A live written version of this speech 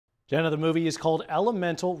Jenna, the movie is called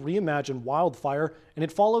Elemental Reimagined Wildfire, and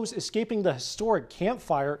it follows escaping the historic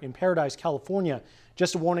campfire in Paradise, California.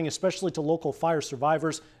 Just a warning, especially to local fire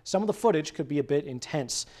survivors, some of the footage could be a bit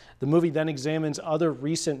intense. The movie then examines other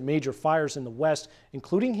recent major fires in the West,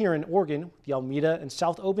 including here in Oregon, the Alameda and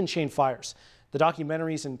South Open Chain fires. The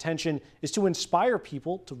documentary's intention is to inspire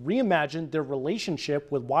people to reimagine their relationship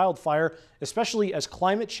with wildfire, especially as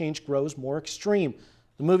climate change grows more extreme.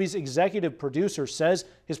 The movie's executive producer says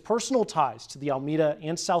his personal ties to the Alameda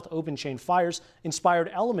and South Open Chain fires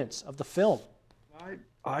inspired elements of the film.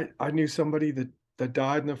 I knew somebody that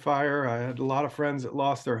died in the fire. I had a lot of friends that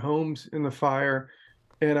lost their homes in the fire.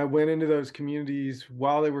 And I went into those communities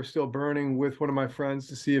while they were still burning with one of my friends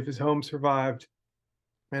to see if his home survived.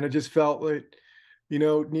 And it just felt like,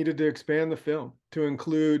 needed to expand the film to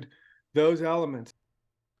include those elements.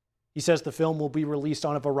 He says the film will be released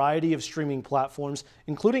on a variety of streaming platforms,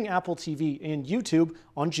 including Apple TV and YouTube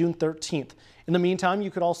on June 13th. In the meantime, you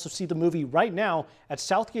could also see the movie right now at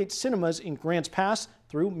Southgate Cinemas in Grants Pass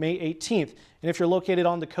through May 18th. And if you're located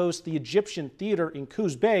on the coast, the Egyptian Theater in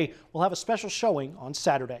Coos Bay will have a special showing on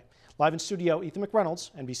Saturday. Live in studio, Ethan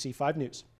McReynolds, NBC 5 News.